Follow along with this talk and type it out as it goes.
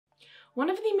One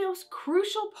of the most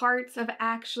crucial parts of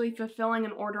actually fulfilling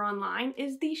an order online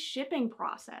is the shipping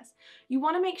process. You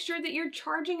want to make sure that you're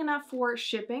charging enough for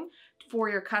shipping for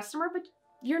your customer, but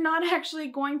you're not actually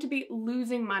going to be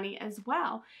losing money as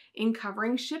well in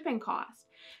covering shipping costs.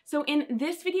 So in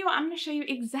this video, I'm going to show you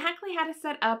exactly how to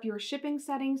set up your shipping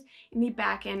settings in the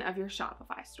back end of your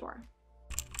Shopify store.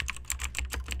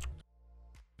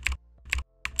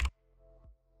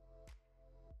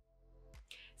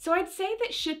 So I'd say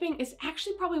that shipping is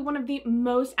actually probably one of the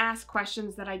most asked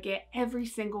questions that I get every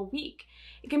single week.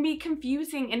 It can be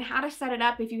confusing in how to set it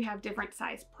up if you have different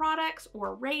size products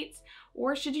or rates,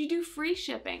 or should you do free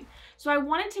shipping? So I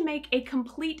wanted to make a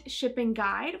complete shipping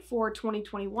guide for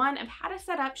 2021 of how to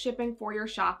set up shipping for your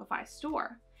Shopify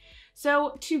store.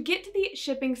 So to get to the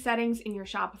shipping settings in your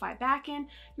Shopify backend,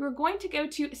 you are going to go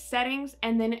to settings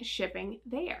and then shipping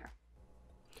there.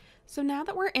 So now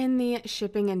that we're in the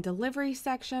shipping and delivery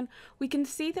section, we can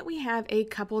see that we have a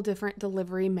couple different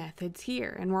delivery methods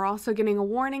here. And we're also getting a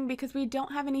warning because we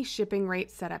don't have any shipping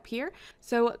rates set up here.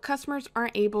 So customers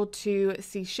aren't able to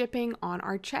see shipping on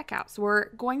our checkout. So we're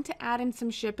going to add in some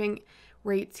shipping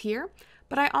rates here.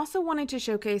 But I also wanted to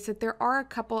showcase that there are a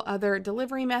couple other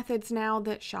delivery methods now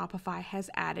that Shopify has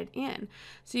added in.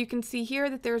 So you can see here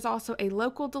that there's also a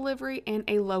local delivery and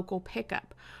a local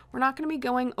pickup. We're not going to be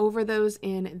going over those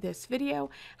in this video.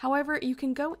 However, you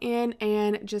can go in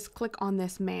and just click on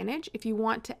this manage if you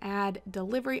want to add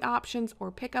delivery options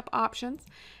or pickup options.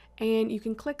 And you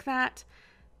can click that,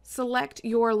 select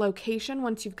your location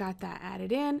once you've got that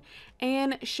added in,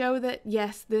 and show that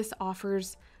yes, this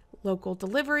offers local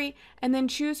delivery, and then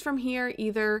choose from here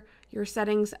either your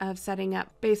settings of setting up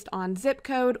based on zip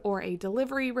code or a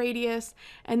delivery radius,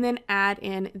 and then add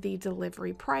in the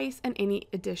delivery price and any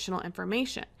additional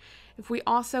information. If we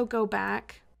also go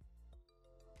back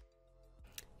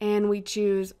and we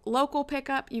choose local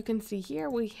pickup, you can see here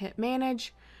we hit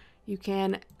manage. You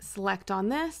can select on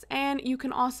this, and you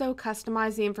can also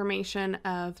customize the information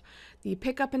of the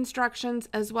pickup instructions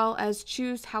as well as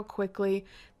choose how quickly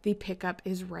the pickup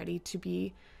is ready to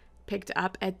be picked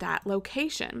up at that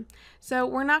location. So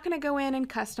we're not going to go in and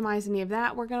customize any of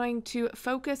that. We're going to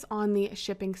focus on the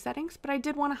shipping settings, but I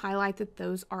did want to highlight that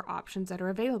those are options that are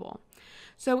available.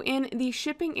 So in the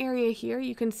shipping area here,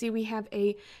 you can see we have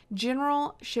a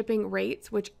general shipping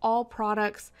rates, which all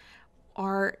products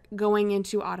are going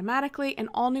into automatically, and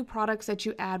all new products that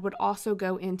you add would also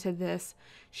go into this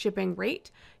shipping rate.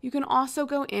 You can also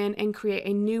go in and create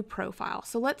a new profile.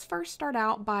 So let's first start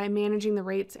out by managing the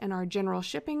rates in our general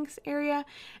shippings area,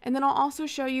 and then I'll also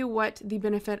show you what the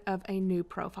benefit of a new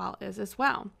profile is as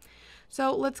well.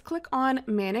 So let's click on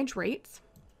manage rates.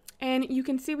 And you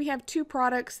can see we have two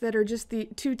products that are just the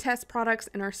two test products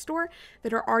in our store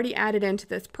that are already added into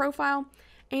this profile.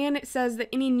 And it says that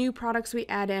any new products we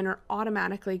add in are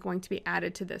automatically going to be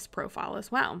added to this profile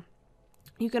as well.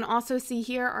 You can also see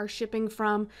here our shipping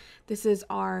from, this is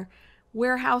our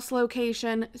warehouse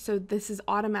location. So this is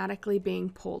automatically being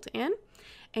pulled in.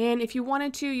 And if you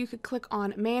wanted to, you could click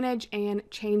on manage and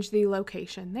change the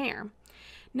location there.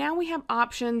 Now we have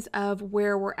options of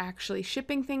where we're actually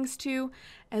shipping things to,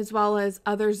 as well as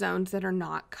other zones that are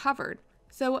not covered.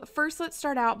 So first, let's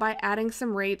start out by adding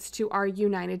some rates to our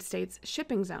United States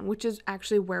shipping zone, which is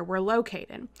actually where we're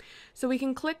located. So we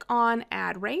can click on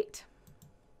add rate.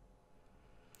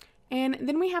 And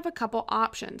then we have a couple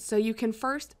options. So you can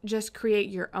first just create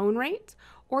your own rates,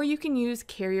 or you can use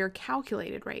carrier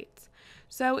calculated rates.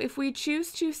 So if we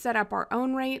choose to set up our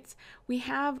own rates, we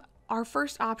have our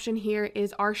first option here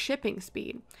is our shipping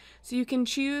speed. So you can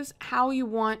choose how you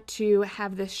want to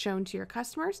have this shown to your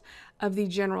customers of the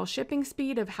general shipping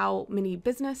speed of how many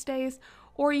business days,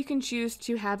 or you can choose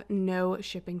to have no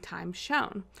shipping time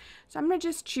shown. So I'm going to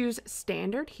just choose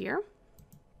standard here.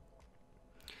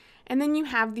 And then you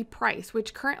have the price,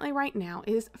 which currently right now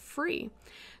is free.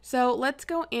 So let's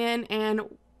go in, and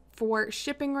for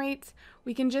shipping rates,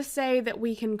 we can just say that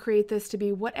we can create this to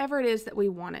be whatever it is that we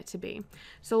want it to be.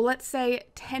 So let's say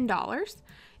 $10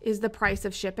 is the price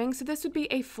of shipping. So this would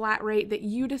be a flat rate that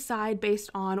you decide based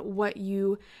on what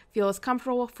you feel is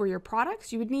comfortable for your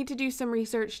products. You would need to do some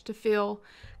research to feel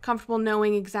comfortable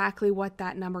knowing exactly what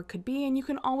that number could be. And you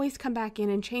can always come back in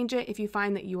and change it if you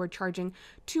find that you are charging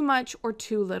too much or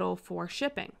too little for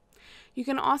shipping. You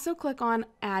can also click on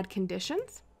add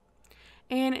conditions.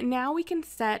 And now we can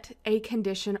set a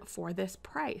condition for this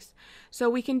price. So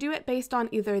we can do it based on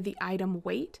either the item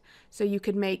weight. So you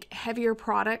could make heavier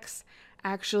products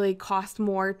actually cost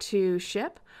more to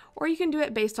ship, or you can do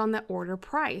it based on the order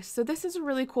price. So this is a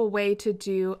really cool way to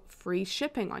do free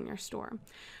shipping on your store.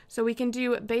 So we can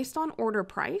do it based on order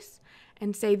price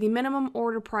and say the minimum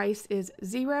order price is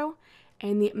 0,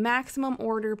 and the maximum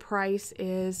order price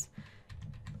is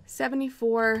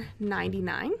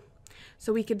 $74.99.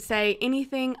 So we could say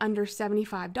anything under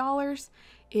 $75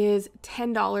 is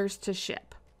 $10 to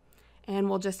ship. And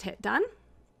we'll just hit done.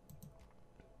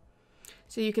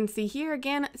 So you can see here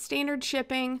again, standard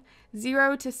shipping,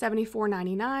 0 to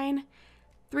 $74.99,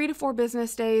 3 to 4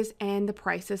 business days, and the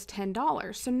price is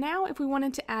 $10. So now if we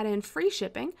wanted to add in free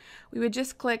shipping, we would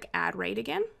just click add rate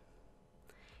again.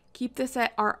 Keep this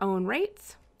at our own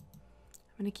rates.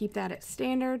 I'm going to keep that at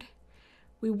standard.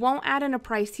 We won't add in a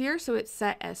price here, so it's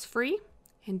set as free,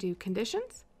 and do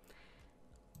conditions.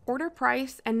 Order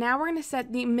price, and now we're going to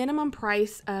set the minimum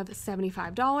price of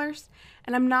 $75,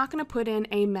 and I'm not going to put in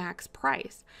a max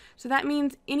price. So that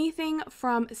means anything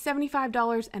from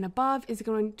 $75 and above is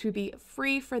going to be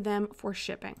free for them for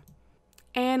shipping.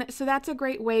 And so that's a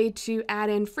great way to add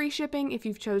in free shipping if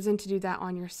you've chosen to do that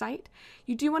on your site.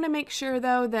 You do want to make sure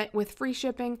though that with free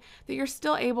shipping that you're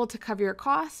still able to cover your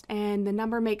cost and the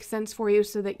number makes sense for you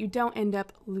so that you don't end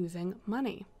up losing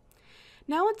money.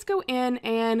 Now let's go in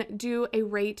and do a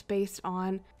rate based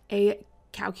on a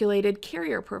calculated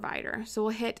carrier provider. So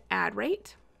we'll hit add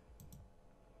rate.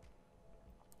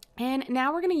 And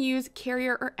now we're going to use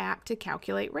carrier or app to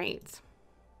calculate rates.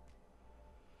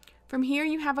 From here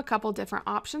you have a couple different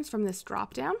options from this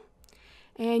drop down.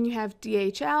 And you have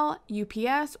DHL,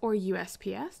 UPS, or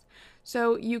USPS.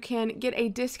 So you can get a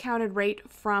discounted rate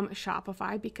from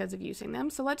Shopify because of using them.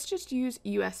 So let's just use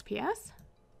USPS.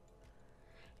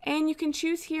 And you can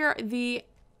choose here the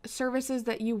services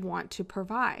that you want to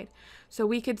provide. So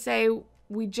we could say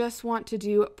we just want to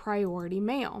do priority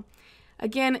mail.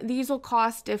 Again, these will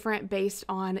cost different based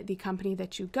on the company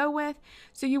that you go with.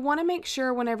 So you want to make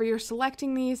sure whenever you're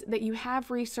selecting these that you have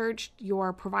researched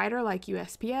your provider like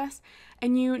USPS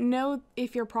and you know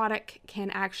if your product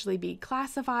can actually be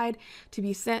classified to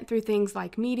be sent through things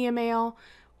like media mail,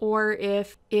 or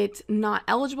if it's not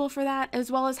eligible for that,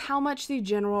 as well as how much the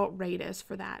general rate is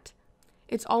for that.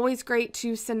 It's always great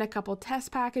to send a couple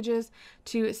test packages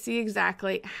to see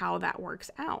exactly how that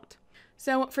works out.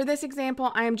 So for this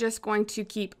example, I am just going to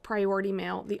keep priority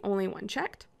mail the only one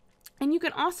checked. And you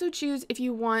can also choose if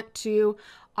you want to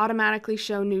automatically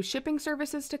show new shipping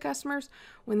services to customers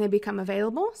when they become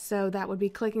available. So that would be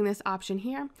clicking this option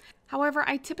here. However,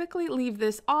 I typically leave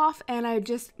this off and I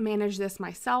just manage this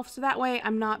myself. So that way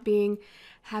I'm not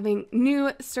having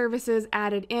new services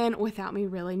added in without me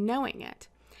really knowing it.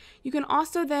 You can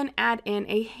also then add in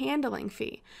a handling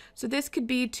fee. So this could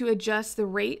be to adjust the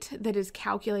rate that is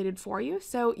calculated for you.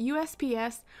 So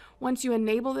USPS, once you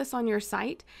enable this on your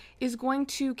site, is going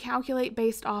to calculate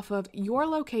based off of your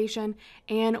location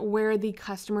and where the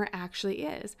customer actually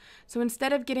is. So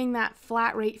instead of getting that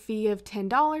flat rate fee of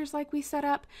 $10 like we set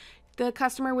up, the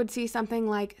customer would see something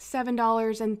like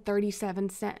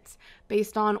 $7.37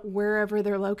 based on wherever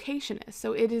their location is.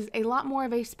 So it is a lot more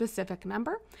of a specific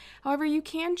number. However, you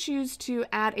can choose to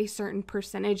add a certain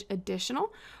percentage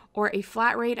additional or a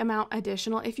flat rate amount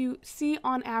additional if you see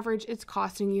on average it's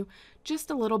costing you just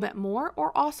a little bit more,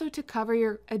 or also to cover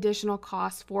your additional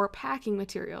costs for packing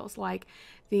materials like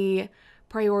the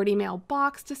priority mail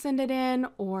box to send it in,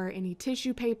 or any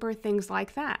tissue paper, things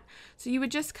like that. So you would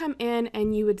just come in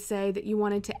and you would say that you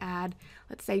wanted to add,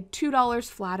 let's say $2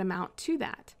 flat amount to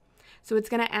that. So it's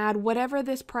going to add whatever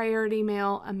this priority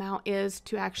mail amount is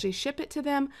to actually ship it to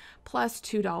them, plus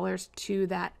 $2 to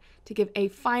that to give a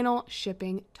final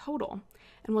shipping total.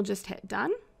 And we'll just hit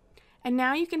done. And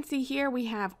now you can see here we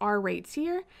have our rates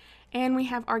here, and we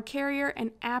have our carrier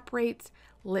and app rates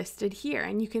listed here.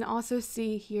 And you can also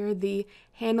see here the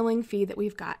handling fee that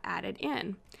we've got added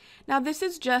in. Now this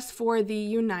is just for the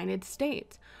United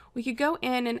States. We could go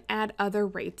in and add other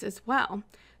rates as well.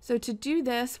 So to do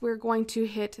this, we're going to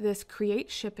hit this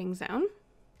create shipping zone.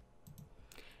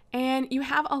 And you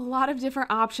have a lot of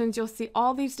different options. You'll see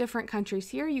all these different countries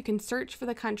here. You can search for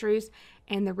the countries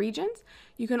and the regions.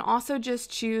 You can also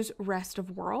just choose rest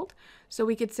of world. So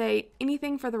we could say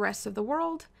anything for the rest of the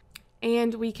world.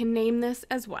 And we can name this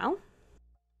as well.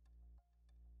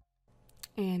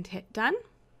 And hit done.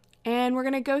 And we're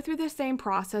going to go through the same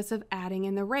process of adding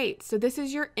in the rates. So this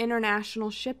is your international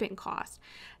shipping cost.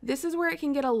 This is where it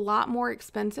can get a lot more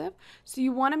expensive. So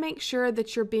you want to make sure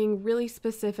that you're being really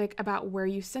specific about where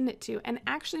you send it to. And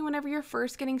actually, whenever you're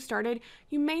first getting started,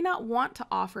 you may not want to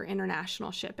offer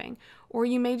international shipping, or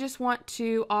you may just want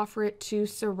to offer it to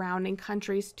surrounding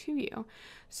countries to you.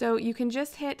 So you can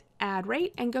just hit add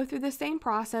rate and go through the same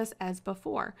process as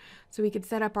before. So we could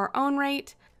set up our own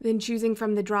rate, then choosing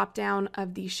from the drop down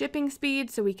of the shipping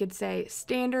speed. So we could say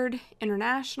standard,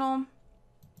 international,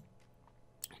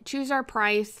 choose our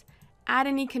price, add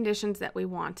any conditions that we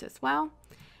want as well.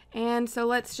 And so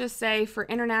let's just say for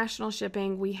international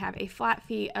shipping, we have a flat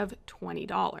fee of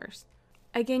 $20.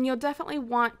 Again, you'll definitely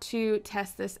want to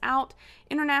test this out.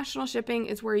 International shipping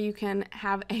is where you can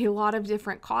have a lot of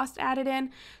different costs added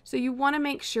in, so you want to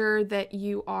make sure that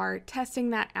you are testing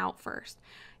that out first.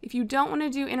 If you don't want to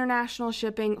do international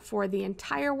shipping for the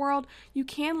entire world, you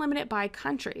can limit it by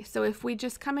country. So if we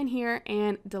just come in here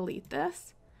and delete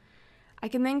this, I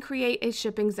can then create a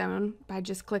shipping zone by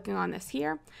just clicking on this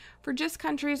here for just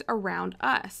countries around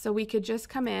us. So we could just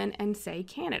come in and say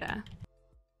Canada.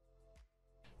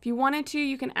 If you wanted to,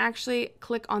 you can actually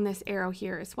click on this arrow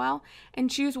here as well and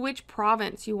choose which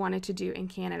province you wanted to do in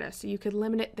Canada. So you could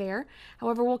limit it there.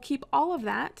 However, we'll keep all of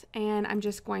that, and I'm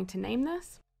just going to name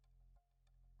this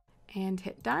and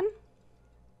hit done.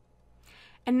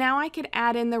 And now I could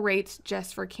add in the rates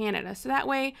just for Canada. So that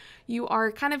way you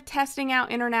are kind of testing out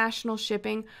international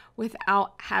shipping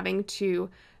without having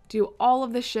to do all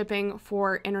of the shipping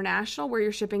for international, where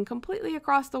you're shipping completely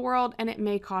across the world and it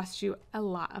may cost you a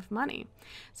lot of money.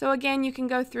 So again, you can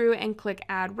go through and click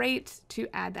add rates to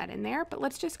add that in there, but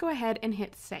let's just go ahead and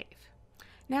hit save.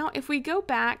 Now, if we go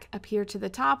back up here to the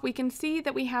top, we can see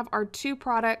that we have our 2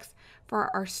 products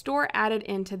for our store added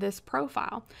into this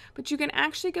profile, but you can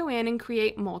actually go in and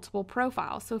create multiple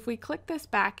profiles. So if we click this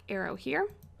back arrow here,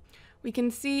 we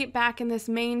can see back in this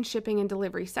main shipping and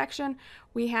delivery section,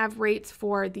 we have rates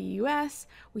for the US.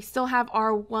 We still have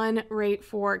our 1 rate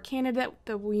for Canada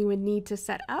that we would need to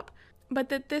set up, but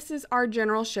that this is our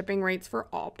general shipping rates for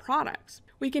all products.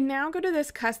 We can now go to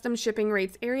this custom shipping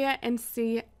rates area and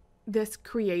see this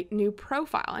create new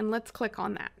profile, and let's click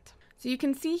on that. So you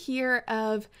can see here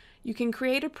you can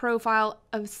create a profile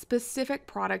of specific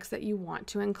products that you want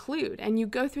to include, and you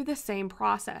go through the same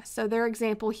process. So their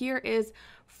example here is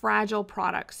fragile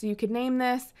products. So you could name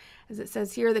this, as it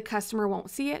says here, the customer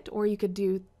won't see it, or you could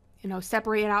do,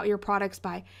 separate out your products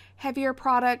by heavier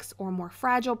products or more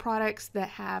fragile products that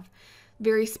have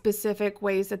very specific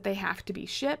ways that they have to be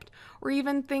shipped, or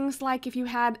even things like if you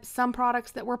had some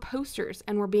products that were posters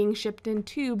and were being shipped in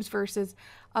tubes versus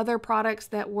other products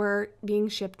that were being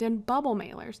shipped in bubble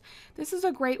mailers. This is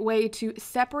a great way to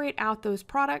separate out those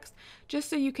products just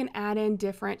so you can add in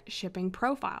different shipping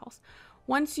profiles.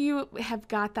 Once you have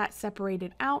got that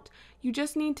separated out, you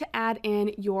just need to add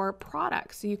in your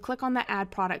products. So you click on the add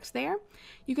products there.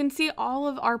 You can see all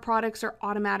of our products are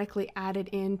automatically added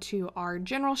into our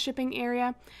general shipping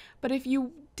area. But if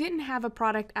you didn't have a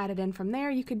product added in from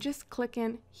there, you could just click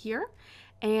in here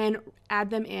and add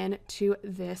them in to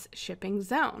this shipping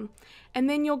zone. And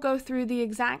then you'll go through the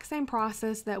exact same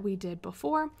process that we did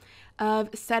before of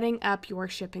setting up your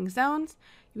shipping zones.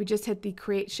 You would just hit the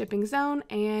create shipping zone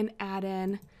and add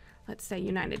in, let's say,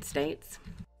 United States.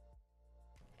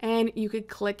 And you could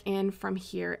click in from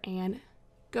here and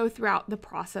go throughout the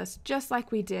process just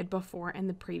like we did before in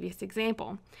the previous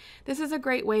example. This is a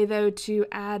great way though to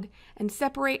add and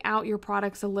separate out your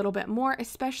products a little bit more,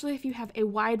 especially if you have a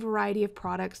wide variety of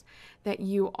products that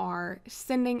you are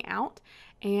sending out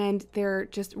and they're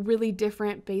just really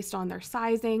different based on their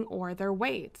sizing or their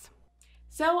weights.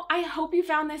 So I hope you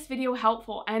found this video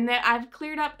helpful and that I've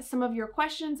cleared up some of your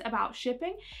questions about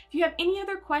shipping. If you have any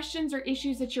other questions or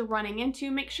issues that you're running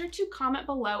into, make sure to comment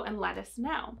below and let us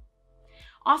know.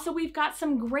 Also, we've got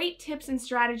some great tips and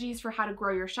strategies for how to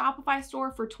grow your Shopify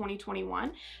store for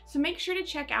 2021. So make sure to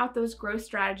check out those growth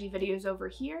strategy videos over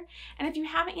here. And if you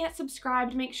haven't yet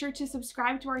subscribed, make sure to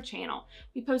subscribe to our channel.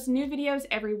 We post new videos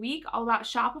every week all about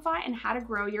Shopify and how to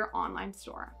grow your online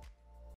store.